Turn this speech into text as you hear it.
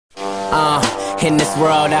In this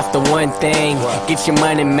world after one thing, get your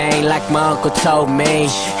money, man, like my uncle told me.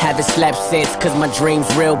 Haven't slept since, cause my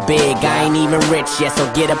dream's real big. I ain't even rich yet,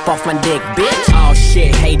 so get up off my dick, bitch. Oh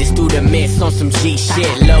shit, haters through the mist on some G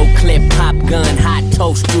shit. Low clip, pop gun, hot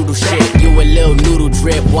toast, strudel shit. You a little noodle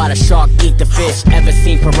drip, while the shark eat the fish. Ever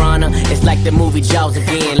seen Piranha? It's like the movie Jaws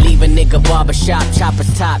again. Leave a nigga barbershop,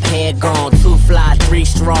 chopper's top, head gone. 2 fly, 3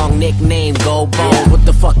 strong, nickname Gold Bone. What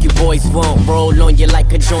the fuck you boys want? Roll on you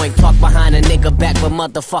like a joint. Talk behind a nigga back, but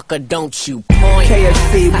motherfucker, don't you point.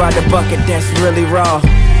 KFC by the bucket, that's really raw.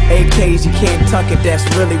 AKs, you can't tuck it, that's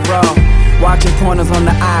really raw. Watching pornos on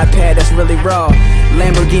the iPad, that's really raw.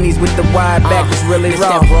 Lamborghinis with the wide back, that's really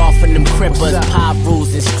raw. That raw from them crippers,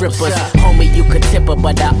 pyrus and strippers. Homie, you could tip her,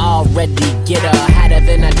 but I already get her. Hotter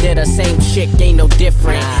than I did her, same chick, ain't no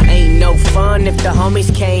different. Ain't no fun if the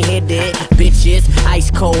homies can't hit it. Bitches, ice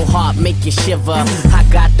cold heart, make you shiver. I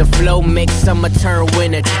got the flow, make summer turn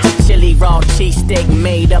winter. Chili raw cheese steak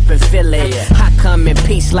made up in Philly. I come in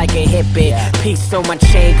peace like a hippie. Peace on my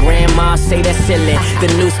chain, grandma say that's silly.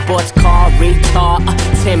 The new sports car, retard,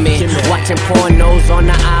 timid. Watching pornos on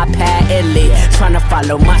the iPad, illy. Tryna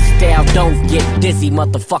follow my style, don't get dizzy,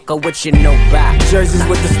 motherfucker, what you know about? Jerseys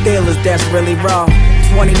with the Steelers, that's really raw.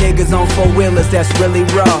 20 niggas on 4-wheelers, that's really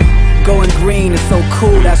raw. Going green is so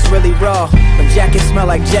cool, that's really raw. But jackets smell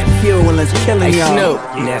like jet fuel and it's killing y'all.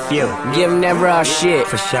 Snoop, nephew, give him that raw shit.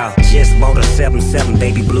 For sure. Just bought a 7-7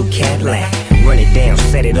 baby blue Cadillac. Run it down,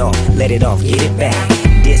 set it off, let it off, get it back.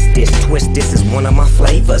 This, twist, this is one of my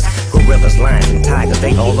flavors. Gorillas, lions, and tigers,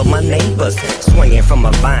 they all of my neighbors. Swinging from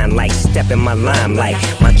a vine like stepping my limelight.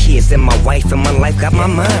 My kids and my wife and my life got my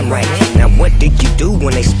mind right. Now what did you do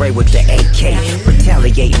when they spray with the AK?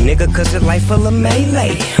 Retaliate, nigga, cause your life full of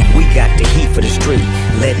melee. We got the heat for the street,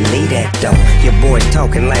 let me that dough. Your boys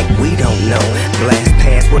talking like we don't know. Blast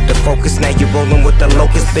past with the focus, now you rolling with the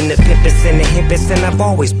locust. Been the pimpest and the hippest, and I've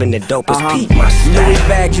always been the dopest. Peep my style. Louis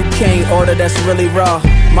bags you can't order, that's really raw.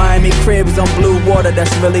 Miami cribs on blue water,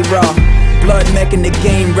 that's really raw. Blood making the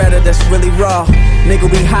game redder, that's really raw. Nigga,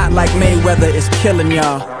 we hot like Mayweather, it's killing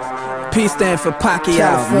y'all. P stand for Pacquiao,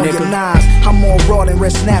 California nigga. Nines, I'm more raw than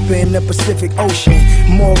red snapper in the Pacific Ocean.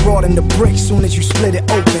 More raw than the brick soon as you split it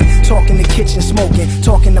open. Talking the kitchen smoking,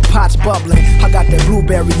 talking the pots bubbling. I got that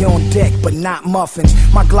blueberry on deck, but not muffins.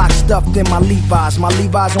 My Glock stuffed in my Levi's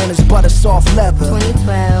on his butter soft leather.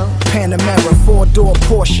 2012 Panamera, 4-door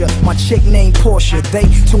Porsche. My chick named Portia, they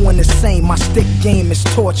two in the same. My stick game is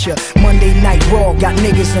torture. Monday Night Raw, got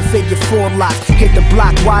niggas in figure 4 locks. Hit the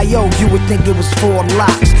block, YO, you would think it was 4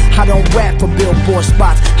 locks. I don't rap for billboard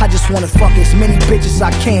spots, I just wanna fuck as many bitches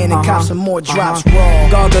I can and cop some more drops raw.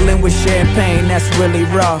 Gargling with champagne, that's really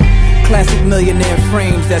raw. Classic millionaire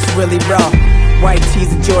frames, that's really raw. White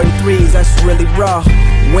tees and Jordan 3s, that's really raw.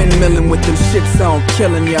 Windmilling with them shits on,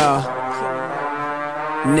 killing y'all,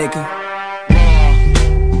 nigga.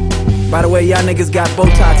 By the way, y'all niggas got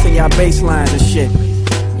Botox in y'all baselines and shit.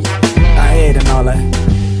 I heard and all that.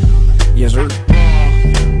 Yes, sir.